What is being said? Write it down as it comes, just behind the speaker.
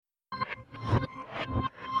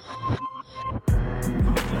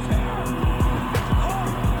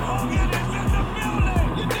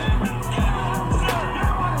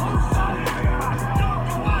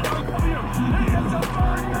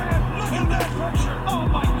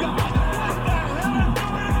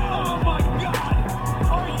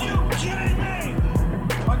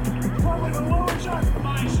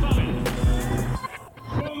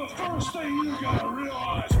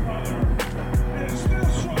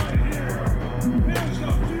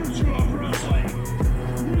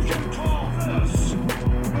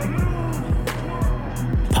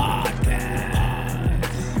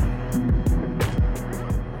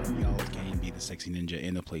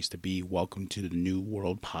place to be. Welcome to the New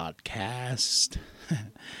World Podcast.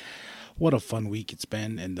 What a fun week it's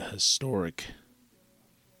been in the historic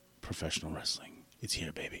professional wrestling. It's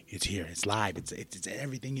here, baby. It's here. It's live. It's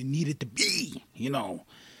everything you need it to be,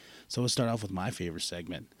 So we'll start off with my favorite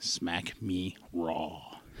segment, Smack Me Raw.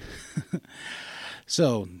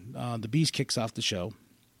 So the Beast kicks off the show.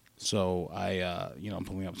 So I'm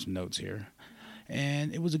pulling up some notes here.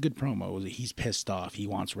 And it was a good promo. He's pissed off. He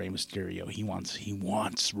wants Rey Mysterio. He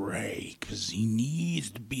wants Rey because he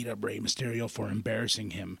needs to beat up Rey Mysterio for embarrassing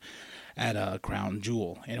him at a Crown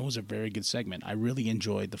Jewel. And it was a very good segment. I really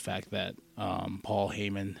enjoyed the fact that Paul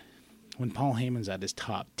Heyman, when Paul Heyman's at his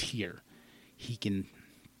top tier, he can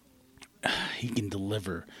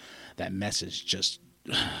deliver that message just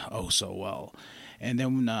so well. And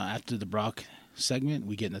then after the Brock segment,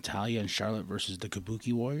 we get Natalya and Charlotte versus the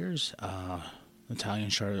Kabuki Warriors. Natalya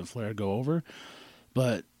and Charlotte Flair go over.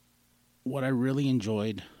 But what I really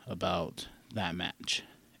enjoyed about that match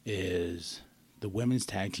is the women's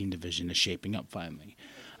tag team division is shaping up finally.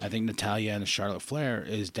 I think Natalya and Charlotte Flair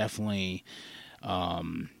is definitely,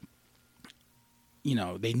 they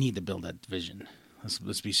need to build that division.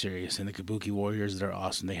 Let's be serious. And the Kabuki Warriors, they're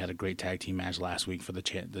awesome. They had a great tag team match last week for the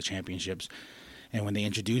championships. And when they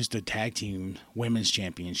introduced the tag team women's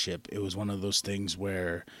championship, it was one of those things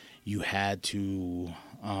where you had to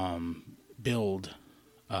build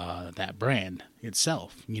that brand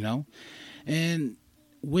itself, And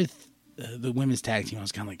with the women's tag team, I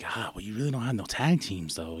was kind of like, well, you really don't have no tag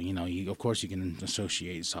teams, though. Of course, you can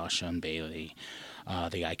associate Sasha and Bayley,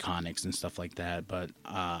 the Iconics and stuff like that. But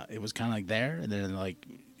it was kind of like there, and then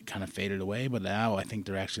kind of faded away. But now I think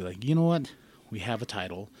they're actually like, you know what? We have a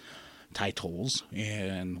titles,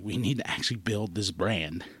 and we need to actually build this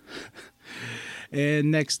brand.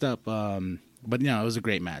 And next up, it was a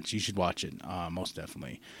great match. You should watch it, most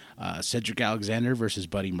definitely. Cedric Alexander versus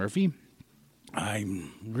Buddy Murphy.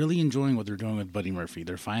 I'm really enjoying what they're doing with Buddy Murphy.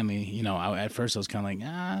 They're finally, at first I was kind of like,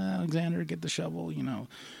 Alexander, get the shovel,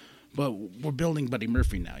 But we're building Buddy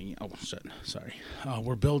Murphy now. Sorry.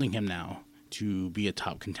 We're building him now to be a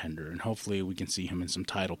top contender, and hopefully we can see him in some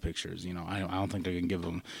title pictures. I don't think they're going to give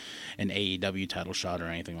him an AEW title shot or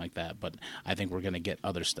anything like that, but I think we're going to get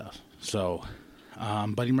other stuff. So,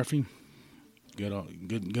 Buddy Murphy, good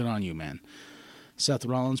on you, man. Seth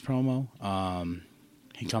Rollins promo,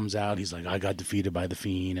 he comes out, he's like, I got defeated by The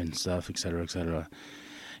Fiend and stuff, etc., etc.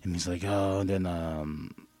 And he's like, and then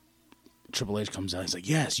Triple H comes out. He's like,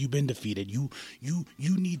 yes, you've been defeated. You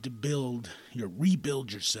need to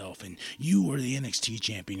rebuild yourself, and you were the NXT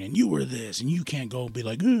champion, and you were this, and you can't go and be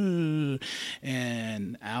like, ugh.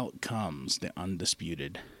 And out comes the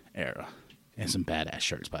Undisputed Era, and some badass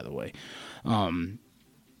shirts, by the way. And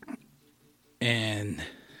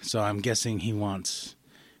so I'm guessing he wants,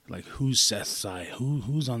 who's Seth's side?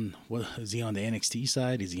 Who's on? What is he on the NXT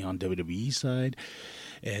side? Is he on WWE side?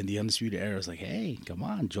 And the Undisputed Era is like, hey, come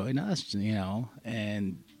on, join us,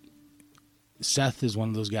 And Seth is one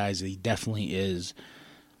of those guys that he definitely is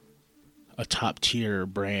a top-tier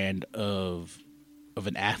brand of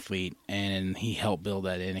an athlete, and he helped build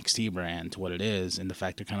that NXT brand to what it is. And the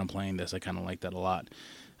fact they're kind of playing this, I kind of like that a lot.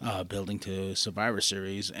 Building to Survivor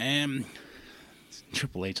Series, and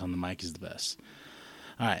Triple H on the mic is the best.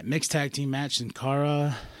 All right, mixed tag team match, Sin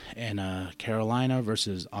Cara and Carolina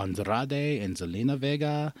versus Andrade and Zelina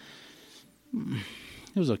Vega.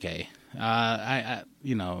 It was okay. Andrade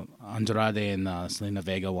and Zelina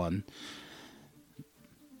Vega won.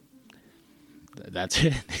 That's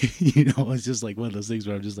it. It's just like one of those things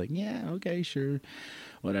where I'm just like, yeah, okay, sure,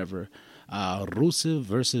 whatever. Rusev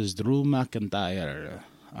versus Drew McIntyre.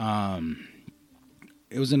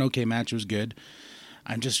 It was an okay match. It was good.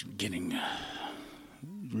 I'm just getting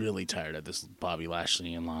really tired of this Bobby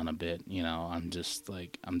Lashley and Lana bit. I'm just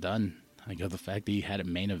like, I'm done. The fact that you had a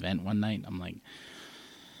main event one night, I'm like,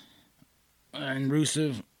 and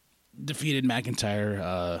Rusev defeated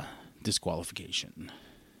McIntyre, disqualification.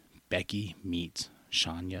 Becky meets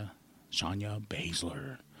Shayna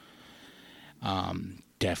Baszler.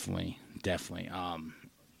 Definitely.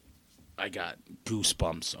 I got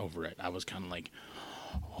goosebumps over it. I was kind of like,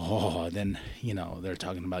 oh, then, they're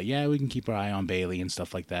talking about, yeah, we can keep our eye on Bayley and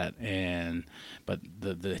stuff like that. But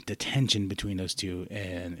the tension between those two,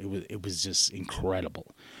 and it was just incredible.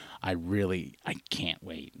 I can't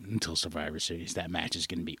wait until Survivor Series. That match is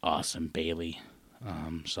going to be awesome. Bayley,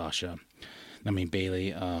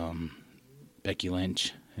 Becky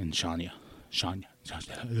Lynch, and Shayna.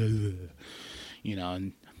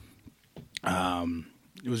 And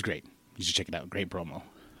it was great. You should check it out. Great promo.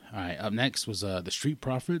 All right, up next was the Street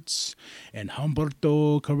Profits and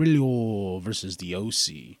Humberto Carrillo versus the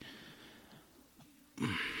OC.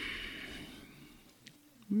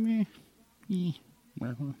 meh,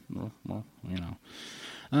 well,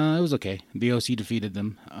 it was okay. The OC defeated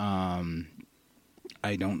them.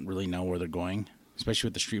 I don't really know where they're going, especially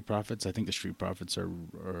with the Street Profits. I think the Street Profits are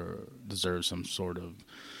deserve some sort of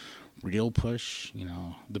real push.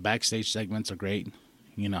 The backstage segments are great.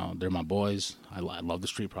 They're my boys. I love the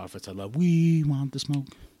Street Profits. I love We Want the Smoke.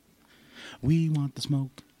 We want the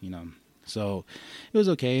smoke. So it was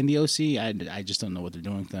okay. And the OC, I just don't know what they're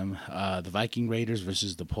doing with them. The Viking Raiders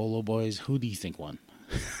versus the Polo Boys. Who do you think won?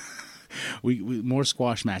 we more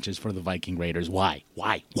squash matches for the Viking Raiders. Why?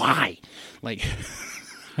 Like,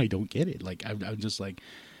 I don't get it. Like, I'm just like,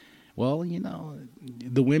 well,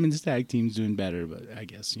 the women's tag team's doing better, but I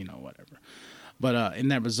guess, whatever. But in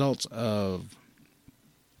that results of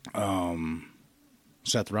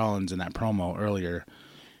Seth Rollins in that promo earlier,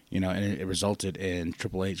 and it resulted in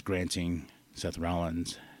Triple H granting Seth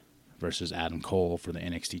Rollins versus Adam Cole for the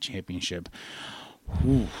NXT Championship.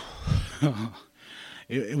 Whew.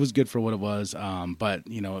 It was good for what it was, but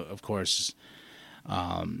of course,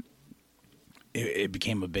 it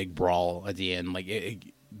became a big brawl at the end. Like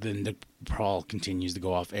then the brawl continues to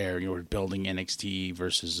go off air. You're building NXT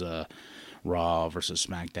versus Raw versus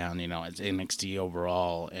SmackDown. It's NXT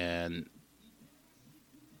overall, and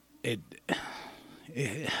I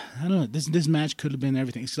don't know. This match could have been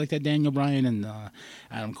everything. It's like that Daniel Bryan and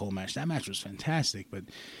Adam Cole match. That match was fantastic, but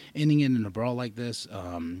ending it in a brawl like this,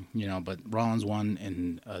 But Rollins won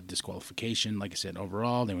in disqualification. Like I said,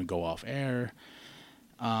 overall, they would go off air.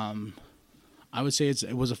 I would say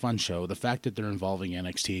it was a fun show. The fact that they're involving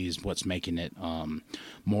NXT is what's making it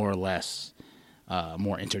more or less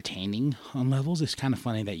more entertaining on levels. It's kind of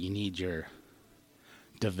funny that you need your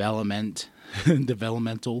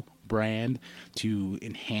developmental brand to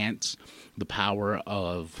enhance the power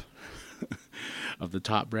of the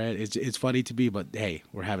top brand. It's funny to me, but hey,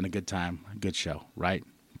 we're having a good time, a good show, right?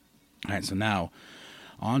 All right, so now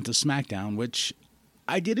on to SmackDown, which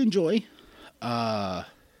I did enjoy to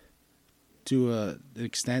an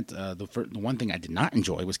extent. The one thing I did not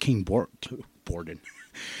enjoy was King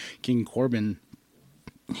King Corbin.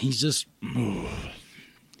 He's just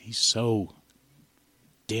he's so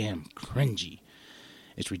damn cringy.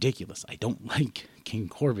 It's ridiculous. I don't like King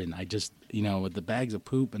Corbin. I just, with the bags of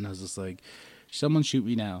poop, and I was just like, someone shoot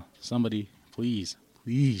me now. Somebody, please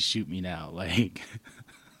shoot me now. Like,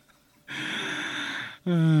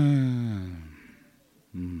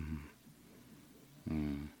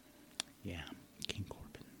 yeah, King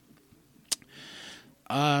Corbin.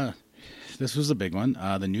 This was a big one.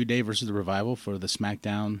 The New Day versus the Revival for the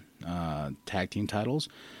SmackDown tag team titles.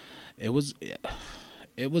 It was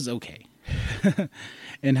okay.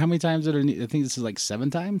 And how many times I think this is like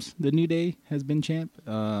 7 times the New Day has been champ.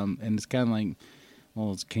 And it's kind of like,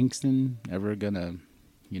 well, is Kingston ever gonna,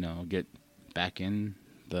 get back in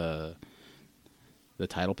the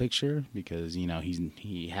title picture? Because he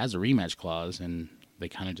has a rematch clause, and they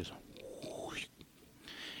kind of just.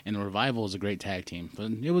 And the Revival is a great tag team, but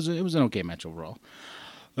it was an okay match overall.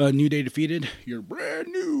 New Day defeated your brand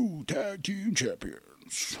new tag team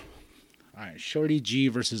champions. All right, Shorty G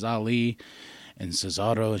versus Ali and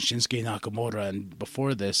Cesaro and Shinsuke Nakamura. And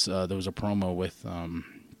before this, there was a promo with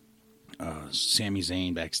Sami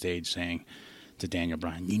Zayn backstage saying to Daniel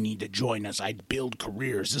Bryan, "You need to join us. I build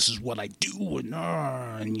careers. This is what I do,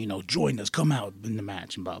 and join us. Come out in the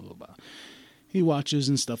match and blah blah blah." He watches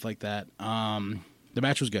and stuff like that. The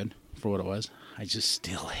match was good for what it was. I just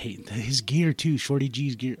still hate his gear too. Shorty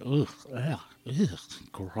G's gear. Ugh,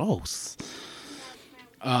 gross.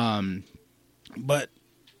 But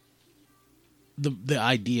the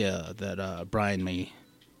idea that Bryan may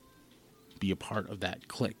be a part of that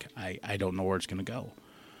clique, I don't know where it's going to go.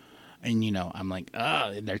 And, I'm like,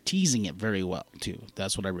 they're teasing it very well, too.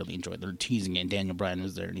 That's what I really enjoyed. They're teasing it, and Daniel Bryan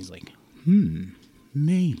was there, and he's like,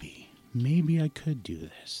 maybe I could do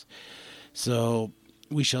this. So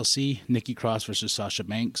we shall see. Nikki Cross versus Sasha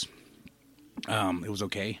Banks. It was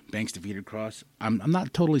okay. Banks defeated Cross. I'm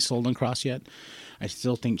not totally sold on Cross yet. I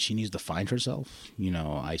still think she needs to find herself.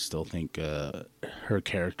 I still think her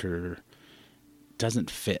character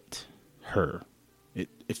doesn't fit her.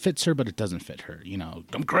 It fits her, but it doesn't fit her.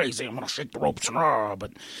 I'm crazy. I'm gonna shake the ropes and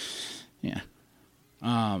but yeah.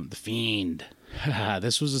 The Fiend.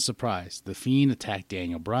 This was a surprise. The Fiend attacked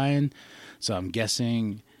Daniel Bryan. So I'm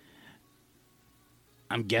guessing.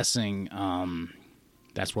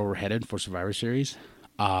 That's where we're headed for Survivor Series.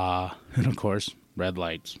 And of course, red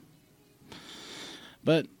lights.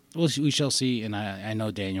 But we shall see. And I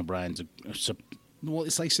know Daniel Bryan's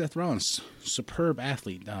it's like Seth Rollins, superb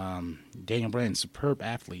athlete. Daniel Bryan, superb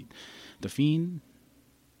athlete. The Fiend,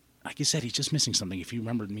 like I said, he's just missing something. If you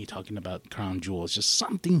remember me talking about Crown Jewel, it's just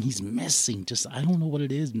something he's missing. Just, I don't know what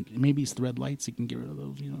it is. Maybe it's thread lights. He can get rid of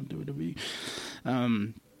those, WWE.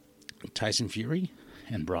 Tyson Fury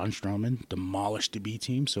and Braun Strowman demolished the B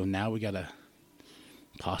team. So now we got a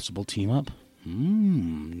possible team up.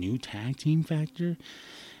 New tag team factor.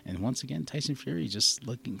 And once again, Tyson Fury just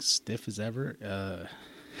looking stiff as ever.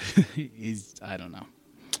 I don't know.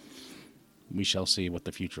 We shall see what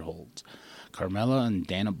the future holds. Carmella and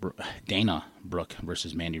Dana Brooke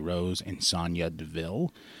versus Mandy Rose and Sonya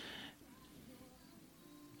Deville.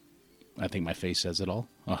 I think my face says it all.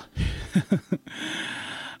 Oh.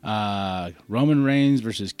 Roman Reigns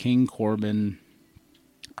versus King Corbin.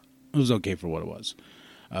 It was okay for what it was.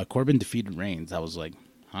 Corbin defeated Reigns. I was like,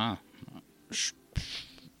 huh?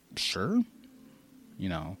 Sure.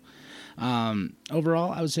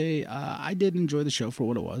 Overall, I would say I did enjoy the show for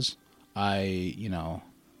what it was. I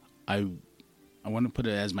wouldn't put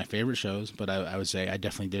it as my favorite shows, but I would say I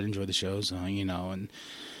definitely did enjoy the shows, and I'm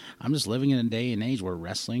just living in a day and age where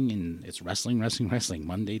wrestling, and it's wrestling,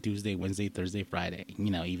 Monday, Tuesday, Wednesday, Thursday, Friday,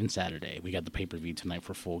 even Saturday. We got the pay-per-view tonight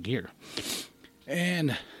for Full Gear.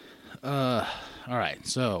 And, all right,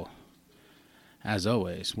 so, as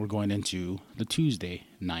always, we're going into the Tuesday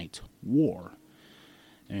Night War.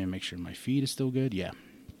 And make sure my feed is still good. Yeah.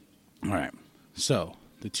 All right, so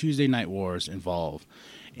the Tuesday Night Wars involve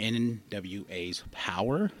NWA's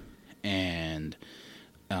Power and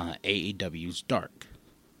AEW's Dark.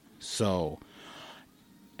 So,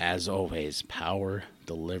 as always, Power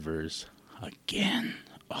delivers again.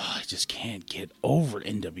 Oh, I just can't get over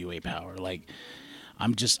NWA Power. Like,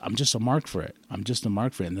 I'm just a mark for it. And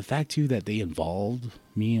the fact too that they involved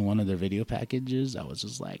me in one of their video packages, I was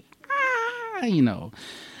just like,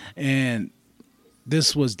 And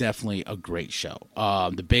this was definitely a great show.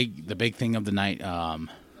 The big thing of the night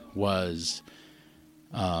was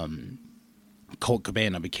Colt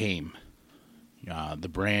Cabana became the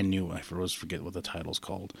brand new, I always forget what the title's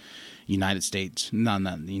called, not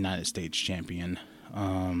the United States champion.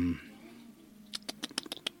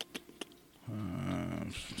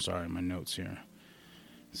 Sorry, my notes here.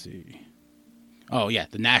 Let's see. Oh, yeah,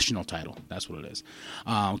 the national title. That's what it is.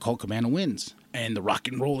 Colt Cabana wins. And the Rock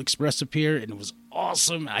and Roll Express appear, and it was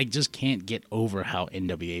awesome. I just can't get over how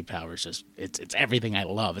NWA Power is just, it's everything I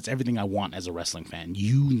love. It's everything I want as a wrestling fan.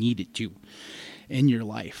 You need it, too, in your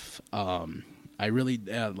life. I really,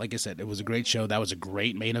 like I said, it was a great show. That was a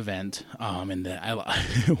great main event. And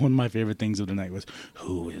one of my favorite things of the night was,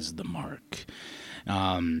 who is the Mark?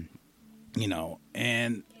 And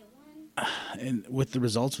with the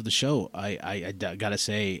results of the show, I gotta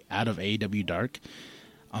say, out of AEW Dark,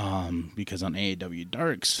 because on AEW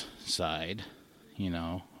Dark's side, get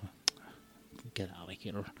out of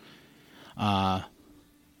here. Arn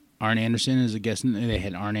Anderson is a guest. They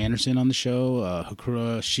had Arn Anderson on the show.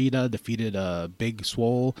 Hikaru Shida defeated Big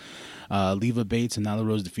Swole. Leva Bates and Nyla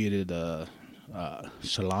Rose defeated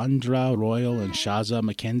Shalandra Royal and Shaza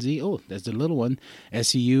McKenzie. Oh, that's the little one.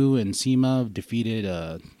 SCU and SEMA defeated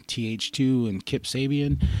TH2 and Kip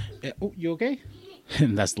Sabian. Oh, you okay?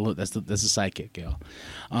 And that's the sidekick, Gail.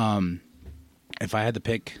 If I had to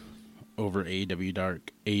pick over AEW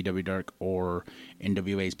Dark, or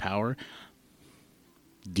NWA's Power,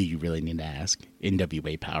 do you really need to ask?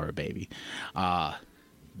 NWA Power, baby. The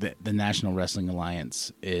National Wrestling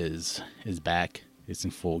Alliance is back. It's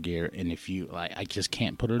in full gear, and if you I just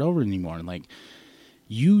can't put it over anymore. And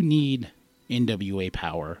you need NWA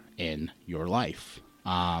Power in your life.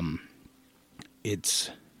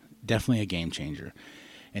 It's definitely a game changer,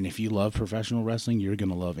 and if you love professional wrestling, you're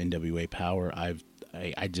gonna love NWA Power. I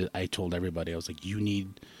told everybody, I was like, you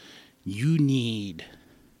need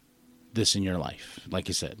this in your life. Like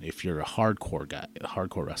I said, if you're a hardcore guy, a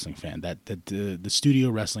hardcore wrestling fan, that the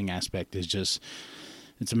studio wrestling aspect is just,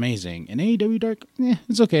 it's amazing. And AEW Dark,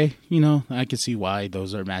 it's okay. I can see why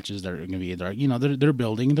those are matches that are going to be dark. They're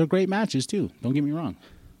building. They're great matches too. Don't get me wrong.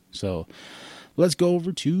 So let's go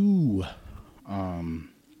over to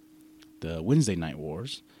the Wednesday Night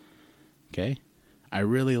Wars. Okay, I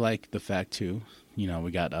really like the fact too.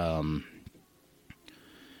 We got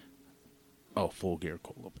Full Gear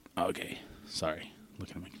Cold Open. Okay, sorry,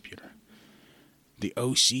 looking at my computer. The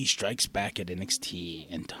OC strikes back at NXT,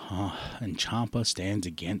 and Ciampa stands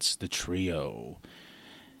against the trio.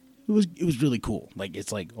 It was really cool.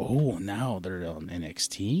 It's like, oh, now they're on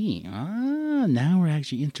NXT. Now we're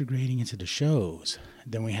actually integrating into the shows.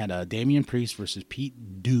 Then we had Damian Priest versus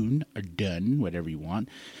Pete Dunne, or Dunne, whatever you want.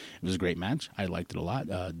 It was a great match. I liked it a lot.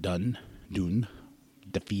 Dunne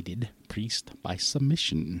defeated Priest by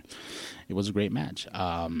submission. It was a great match.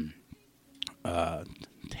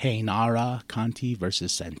 Tainara Conti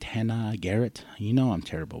versus Santana Garrett. You know I'm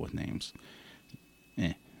terrible with names.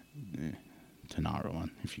 Tainara one,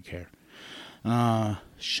 if you care.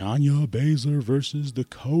 Shayna Baszler versus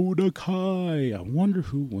Dakota Kai. I wonder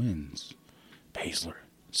who wins. Baszler.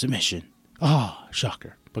 Submission.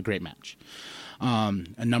 Shocker. But great match. A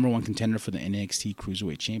number one contender for the NXT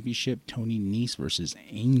Cruiserweight Championship, Tony Nese versus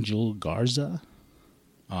Angel Garza.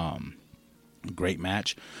 Great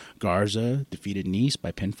match. Garza defeated Nese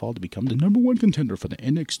by pinfall to become the number one contender for the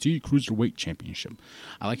NXT Cruiserweight Championship.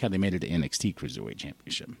 I like how they made it the NXT Cruiserweight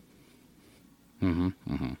Championship. I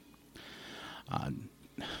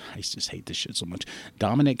just hate this shit so much.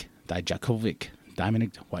 Dominik Dijakovic.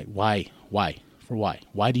 Why?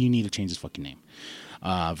 Why do you need to change his fucking name?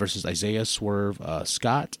 Versus Isaiah Swerve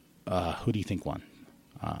Scott. Who do you think won?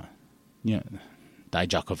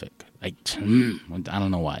 Dijakovic. I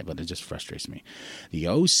don't know why, but it just frustrates me. The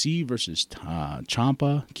OC versus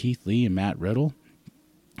Ciampa, Keith Lee, and Matt Riddle.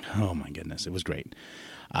 Oh my goodness, it was great.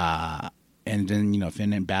 And then,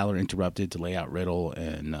 Finn Balor interrupted to lay out Riddle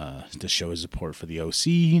and to show his support for the OC.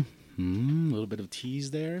 A little bit of tease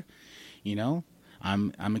there.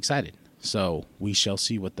 I'm excited. So we shall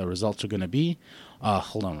see what the results are going to be.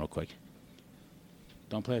 Hold on real quick.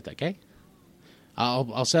 Don't play with that, okay?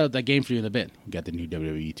 I'll set up that game for you in a bit. We got the new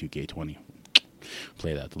WWE 2K20.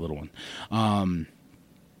 Play that, the little one.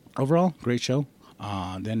 Overall, great show.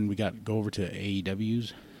 Then we go over to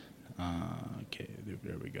AEW's. Okay,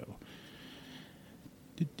 there we go.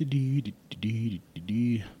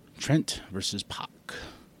 Trent versus Pac.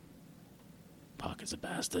 Pac is a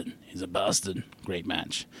bastard. He's a bastard. Great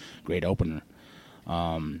match. Great opener.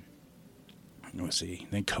 Let's see.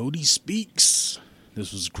 Then Cody speaks.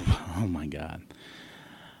 This was... Oh, my God.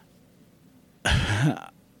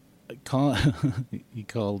 He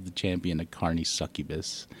called the champion a carny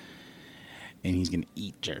succubus. And he's going to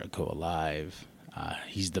eat Jericho alive.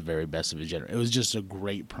 He's the very best of his generation. It was just a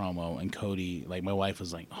great promo. And Cody, my wife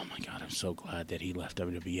was like, oh, my God, I'm so glad that he left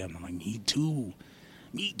WWE. I'm like, me too.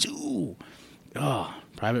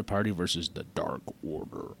 Private Party versus the Dark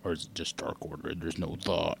Order. Or is it just Dark Order? There's no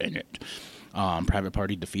 "the" in it. Private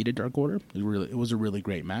Party defeated Dark Order. It was a really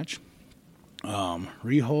great match.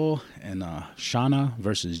 Riho and Shana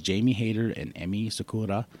versus Jamie Hayter and Emi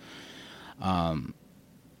Sakura. I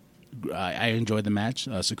enjoyed the match.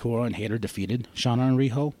 Sakura and Hayter defeated Shana and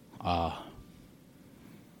Riho.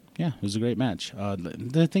 It was a great match.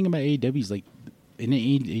 The thing about AEW is in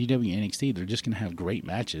AEW and NXT, they're just going to have great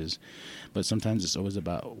matches, but sometimes it's always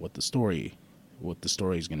about what the story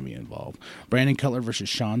is going to be involved. Brandon Cutler versus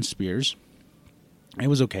Shawn Spears. It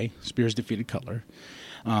was okay. Spears defeated Cutler.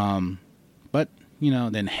 But,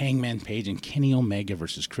 then Hangman Page and Kenny Omega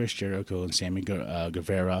versus Chris Jericho and Sammy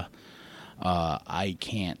Guevara. I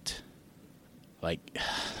can't.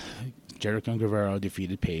 Jericho and Guevara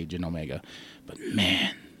defeated Page and Omega. But,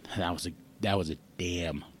 man, that was a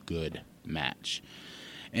damn good match.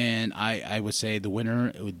 And I would say the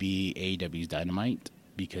winner would be AEW's Dynamite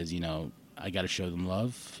because, I got to show them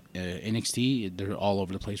love. NXT, they're all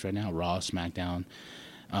over the place right now. Raw, SmackDown.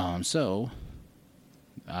 So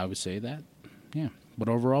I would say that, yeah. But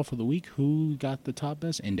overall for the week, who got the top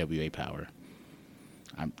best? NWA Power.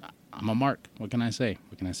 I'm a mark. What can I say?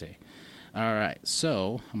 All right.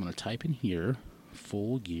 So I'm going to type in here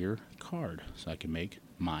Full Gear card so I can make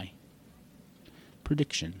my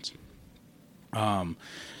predictions.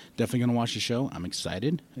 Definitely going to watch the show. I'm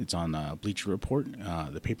excited. It's on Bleacher Report,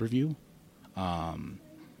 the pay-per-view. All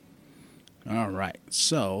right,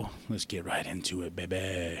 so let's get right into it,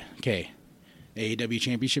 baby. Okay, AEW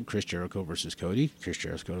Championship, Chris Jericho versus Cody. Chris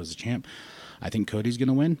Jericho is the champ. I think Cody's going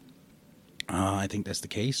to win. I think that's the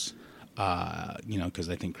case. Because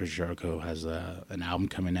I think Chris Jericho has an album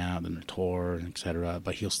coming out and a tour, and etc.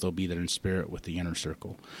 But he'll still be there in spirit with the Inner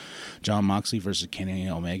Circle. Jon Moxley versus Kenny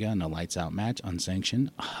Omega in a lights out match,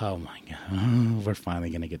 unsanctioned. Oh my God, we're finally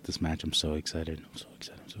gonna get this match. I'm so excited.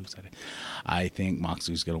 I think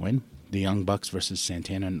Moxley's gonna win. The Young Bucks versus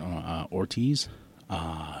Santana and Ortiz.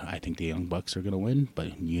 I think the Young Bucks are gonna win,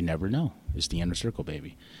 but you never know. It's the Inner Circle,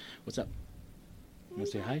 baby. What's up? You wanna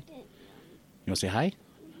say hi?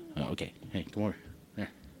 Oh, okay. Hey, come over. There.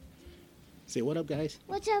 Say what up, guys.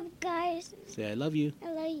 What's up, guys? Say I love you.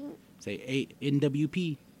 I love you. Say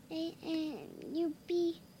NWP.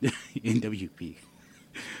 NWP. NWP.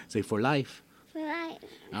 Say for life. For life.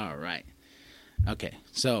 All right. Okay,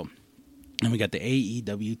 so and we got the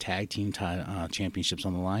AEW Tag Team Championships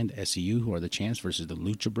on the line. The SCU, who are the champs, versus the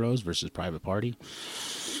Lucha Bros versus Private Party.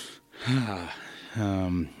 I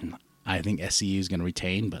think SCU is going to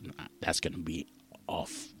retain, but that's going to be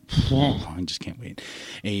off. I just can't wait.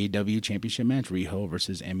 AEW Championship match, Riho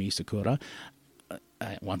versus Emi Sakura.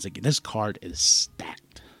 Once again, this card is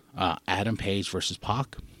stacked. Adam Page versus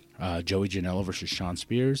Pac. Joey Janela versus Sean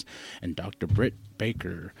Spears, and Dr. Britt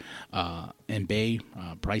Baker and Bay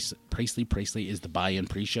Priestley is the buy-in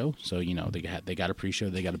pre-show. So they got a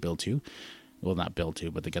pre-show, they got a build too. Well, not build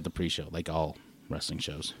too, but they got the pre-show like all wrestling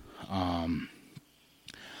shows. I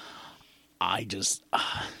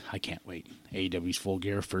can't wait. AEW's Full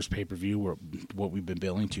Gear first pay-per-view, what we've been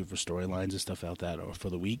building to for storylines and stuff like that, or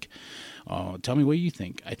for the week. Tell me what you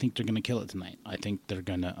think. I think they're gonna kill it tonight. I think they're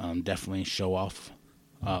gonna definitely show off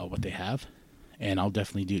what they have, and I'll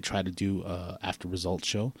definitely try to do after results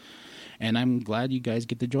show, and I'm glad you guys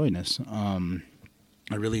get to join us. I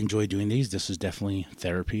really enjoy doing these. This is definitely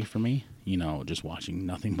therapy for me, just watching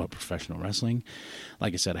nothing but professional wrestling.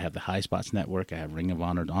 Like I said, I have the High Spots Network, I have Ring of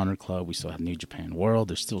Honor, Honor Club, we still have New Japan World.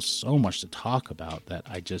 There's still so much to talk about that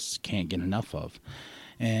I just can't get enough of,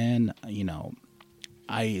 and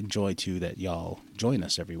I enjoy too that y'all join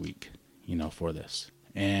us every week for this,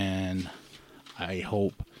 and I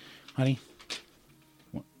hope, honey.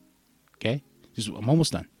 Okay, I'm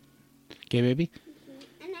almost done. Okay, baby.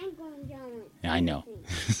 And I'm going down. Yeah, I know.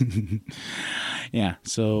 Yeah,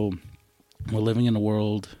 so we're living in a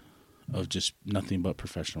world of just nothing but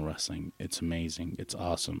professional wrestling. It's amazing. It's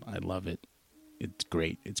awesome. I love it. It's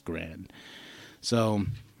great. It's grand. So,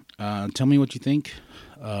 tell me what you think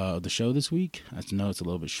of the show this week. I know it's a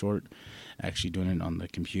little bit short. Actually, doing it on the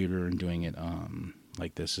computer and doing it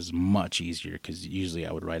like this is much easier, because usually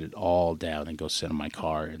I would write it all down and go sit in my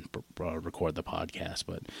car and record the podcast,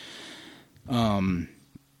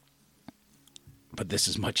 but this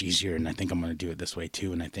is much easier, and I think I'm going to do it this way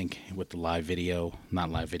too. And I think with the not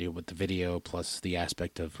live video, but the video plus the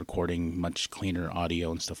aspect of recording much cleaner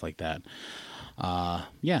audio and stuff like that.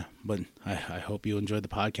 Yeah, but I hope you enjoyed the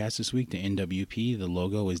podcast this week. The NWP, the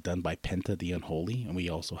logo is done by Penta the Unholy, and we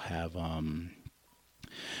also have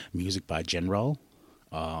music by General.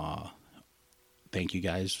 Thank you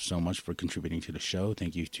guys so much for contributing to the show.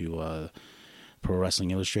 Thank you to Pro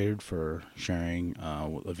Wrestling Illustrated for sharing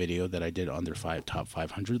a video that I did on their top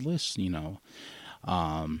 500 list.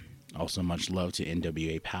 Also much love to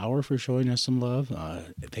NWA Power for showing us some love.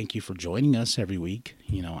 Thank you for joining us every week.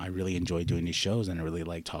 I really enjoy doing these shows, and I really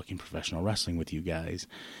like talking professional wrestling with you guys,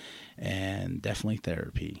 and definitely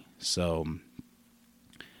therapy. So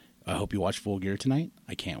I hope you watch Full Gear tonight.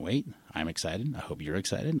 I can't wait. I'm excited. I hope you're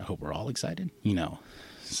excited. I hope we're all excited.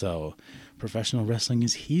 So professional wrestling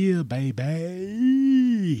is here,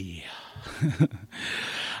 baby.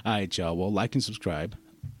 All right, y'all. Well, like and subscribe.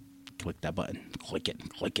 Click that button. Click it.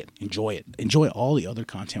 Enjoy it. Enjoy all the other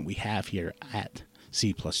content we have here at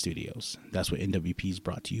C Plus Studios. That's what NWP is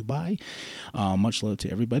brought to you by. Much love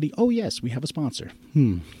to everybody. Oh, yes, we have a sponsor.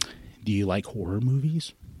 Do you like horror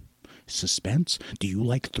movies? Suspense? Do you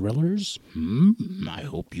like thrillers? I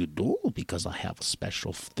hope you do, because I have a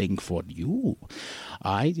special thing for you.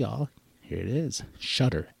 All right, y'all. Here it is.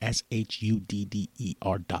 Shudder,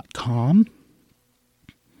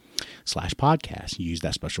 shudder.com/podcast. Use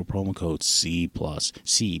that special promo code C plus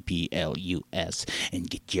CPLUS and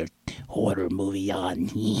get your horror movie on.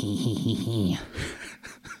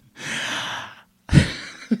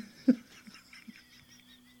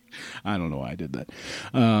 I don't know why I did that.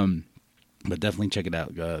 But definitely check it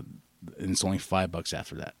out. And it's only $5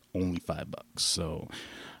 after that. Only $5. So,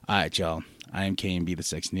 all right, y'all. I am KMB, the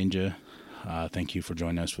Sex Ninja. Thank you for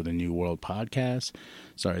joining us for the New World podcast.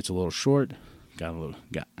 Sorry, it's a little short. I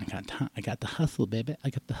got the hustle, baby. I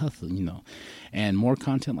got the hustle, And more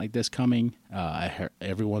content like this coming. I heard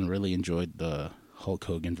everyone really enjoyed the Hulk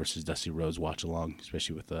Hogan versus Dusty Rhodes watch along,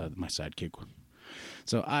 especially with my sidekick.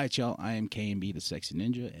 So, all right, y'all. I am KMB, the Sexy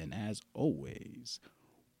Ninja, and as always,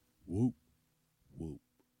 whoop, whoop.